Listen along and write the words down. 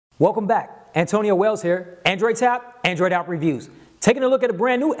Welcome back. Antonio Wells here. Android Tap, Android App Reviews. Taking a look at a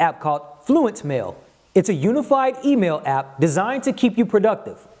brand new app called Fluent Mail. It's a unified email app designed to keep you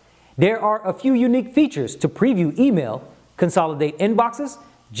productive. There are a few unique features to preview email, consolidate inboxes,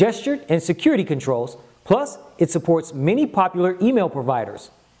 gestured and security controls, plus it supports many popular email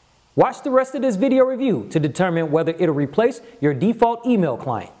providers. Watch the rest of this video review to determine whether it'll replace your default email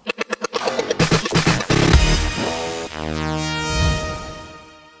client.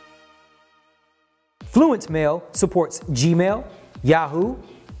 Fluent Mail supports Gmail, Yahoo,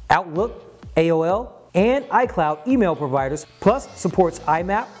 Outlook, AOL, and iCloud email providers, plus supports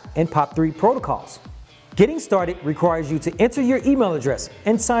IMAP and POP3 protocols. Getting started requires you to enter your email address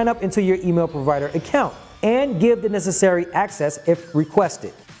and sign up into your email provider account and give the necessary access if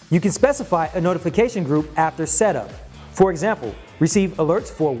requested. You can specify a notification group after setup. For example, receive alerts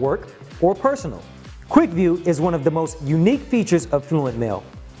for work or personal. Quick View is one of the most unique features of Fluent Mail,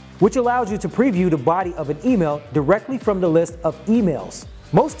 which allows you to preview the body of an email directly from the list of emails.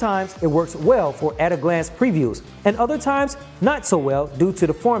 Most times it works well for at-a-glance previews, and other times not so well due to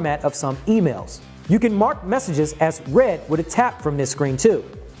the format of some emails. You can mark messages as read with a tap from this screen too.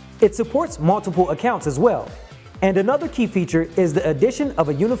 It supports multiple accounts as well. And another key feature is the addition of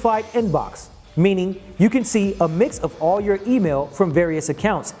a unified inbox, meaning you can see a mix of all your email from various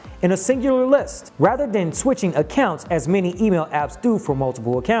accounts in a singular list, rather than switching accounts as many email apps do for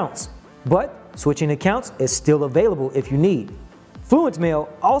multiple accounts. But switching accounts is still available if you need. Fluent Mail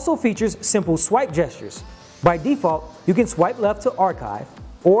also features simple swipe gestures. By default, you can swipe left to archive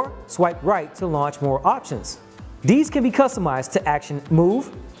or swipe right to launch more options. These can be customized to action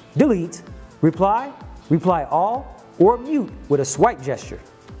move, delete, reply, reply all, or mute with a swipe gesture.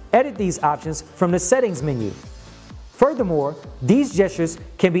 Edit these options from the settings menu. Furthermore, these gestures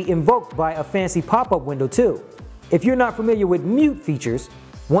can be invoked by a fancy pop-up window too. If you're not familiar with mute features,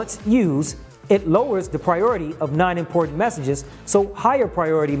 once used, it lowers the priority of non-important messages, so higher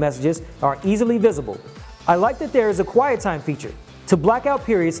priority messages are easily visible. I like that there is a quiet time feature to black out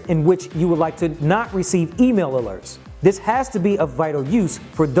periods in which you would like to not receive email alerts. This has to be of vital use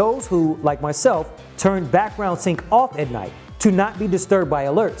for those who, like myself, turn background sync off at night to not be disturbed by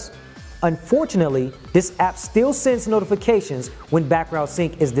alerts. Unfortunately, this app still sends notifications when background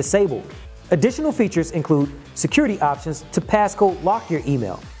sync is disabled. Additional features include security options to passcode lock your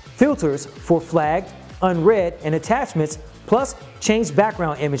email, filters for flagged, unread, and attachments, plus change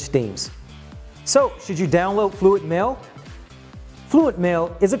background image themes. So, should you download Fluent Mail? Fluent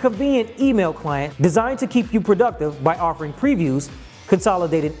Mail is a convenient email client designed to keep you productive by offering previews,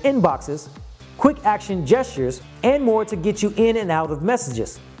 consolidated inboxes, quick action gestures, and more to get you in and out of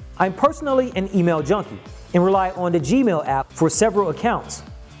messages. I'm personally an email junkie and rely on the Gmail app for several accounts.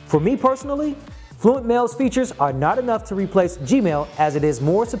 For me personally, Fluent Mail's features are not enough to replace Gmail as it is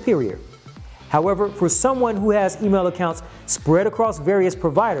more superior. However, for someone who has email accounts spread across various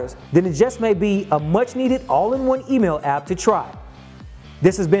providers, then it just may be a much needed all-in-one email app to try.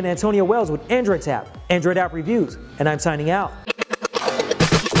 This has been Antonio Wells with Android Tap, Android App Reviews, and I'm signing out.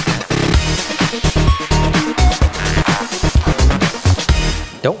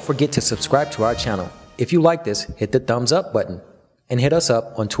 Don't forget to subscribe to our channel. If you like this, hit the thumbs up button and hit us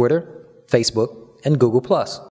up on Twitter, Facebook, and Google+.